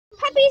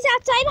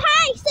outside.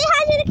 Hi. Say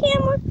hi to the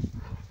camera.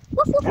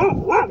 Woof, woof.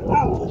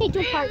 Hey,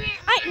 don't park.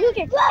 Alright, who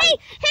cares?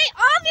 Hey,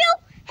 all of you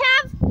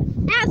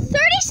have 30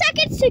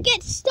 seconds to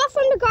get stuff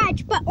from the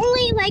garage, but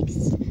only like,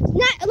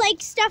 not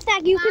like stuff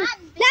that you can,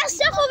 not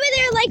stuff over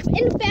there like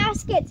in the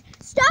baskets.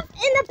 Stuff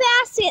in the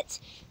baskets.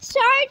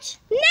 Start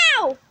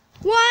now.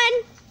 1,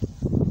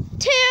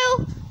 2,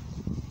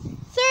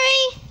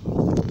 3,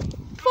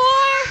 4,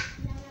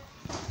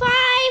 5,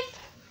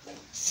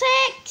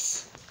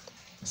 6,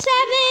 7,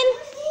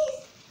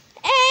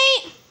 8,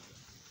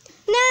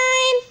 9,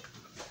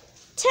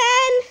 10,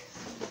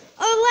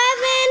 11,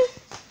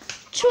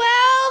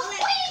 12,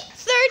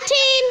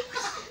 13,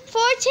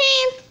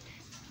 14,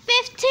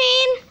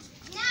 15,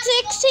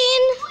 16,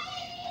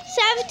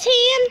 17,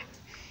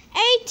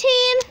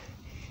 18,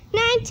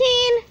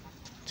 19,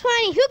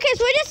 20. Who cares?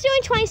 We're just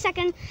doing 20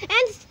 seconds.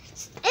 And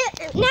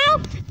now,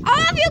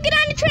 all of you get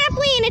on the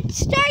trampoline. It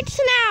starts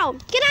now.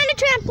 Get on the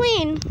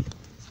trampoline.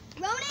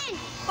 Ronan.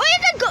 Or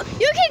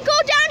you can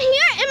go down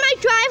here in my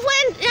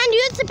driveway and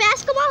use the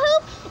basketball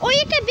hoop, or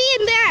you can be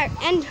in there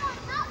and.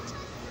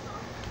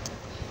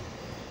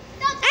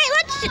 Hey,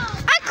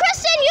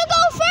 Kristen, you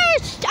go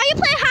first. Are you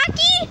playing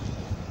hockey?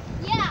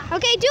 Yeah.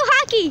 Okay, do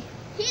hockey.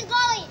 He's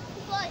goalie.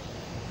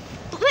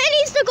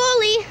 Penny's the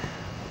goalie.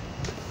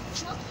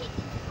 No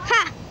kicking.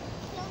 Ha.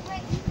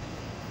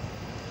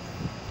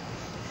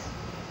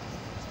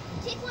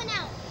 Kick one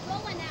out.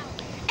 Roll one out.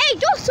 Hey,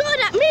 don't throw it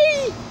at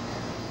me.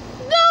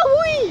 No.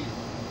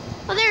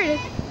 Oh, there it is.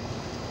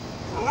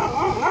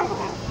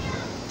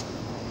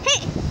 Hey,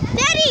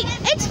 Daddy,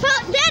 it's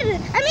Dad.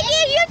 I'm making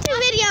a YouTube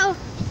video.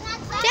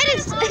 Dad,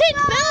 it's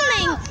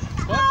filming.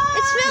 What?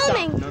 It's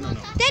filming. No.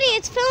 Daddy,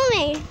 it's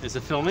filming. Is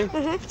it filming?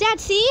 Dad,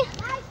 see?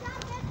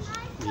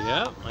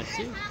 Yeah, I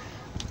see.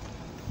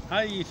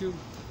 Hi, YouTube.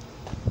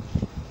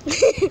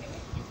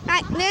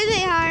 Right, there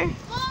they are.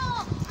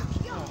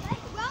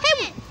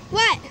 Hey,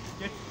 what?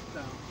 Get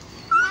down.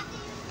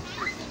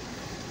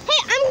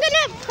 Hey, I'm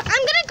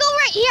gonna go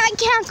right here. I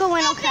can't go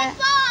in, okay?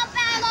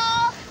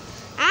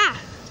 Ah.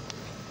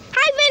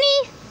 Hi,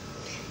 Vinny.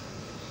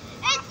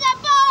 It's a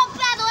ball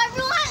battle,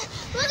 everyone.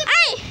 Look at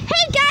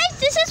Hey guys,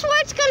 this is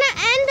where it's gonna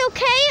end,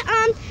 okay?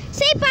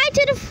 Say bye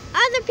to the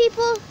other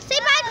people. Say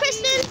bye,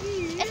 Kristen.